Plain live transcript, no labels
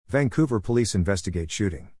Vancouver police investigate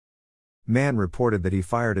shooting. Man reported that he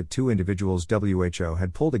fired at two individuals. WHO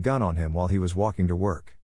had pulled a gun on him while he was walking to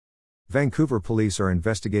work. Vancouver police are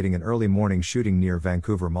investigating an early morning shooting near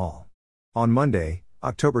Vancouver Mall. On Monday,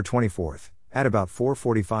 October 24, at about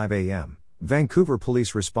 4:45 a.m., Vancouver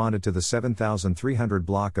police responded to the 7300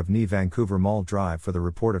 block of NE Vancouver Mall Drive for the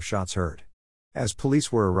report of shots heard. As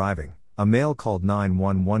police were arriving, a male called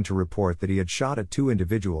 911 to report that he had shot at two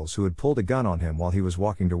individuals who had pulled a gun on him while he was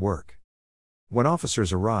walking to work. When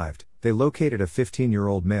officers arrived, they located a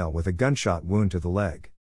 15-year-old male with a gunshot wound to the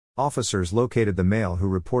leg. Officers located the male who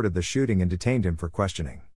reported the shooting and detained him for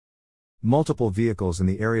questioning. Multiple vehicles in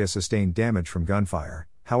the area sustained damage from gunfire,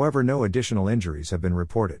 however no additional injuries have been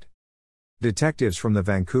reported. Detectives from the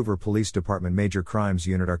Vancouver Police Department Major Crimes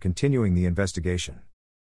Unit are continuing the investigation.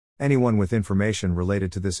 Anyone with information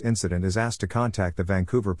related to this incident is asked to contact the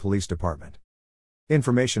Vancouver Police Department.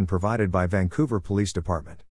 Information provided by Vancouver Police Department.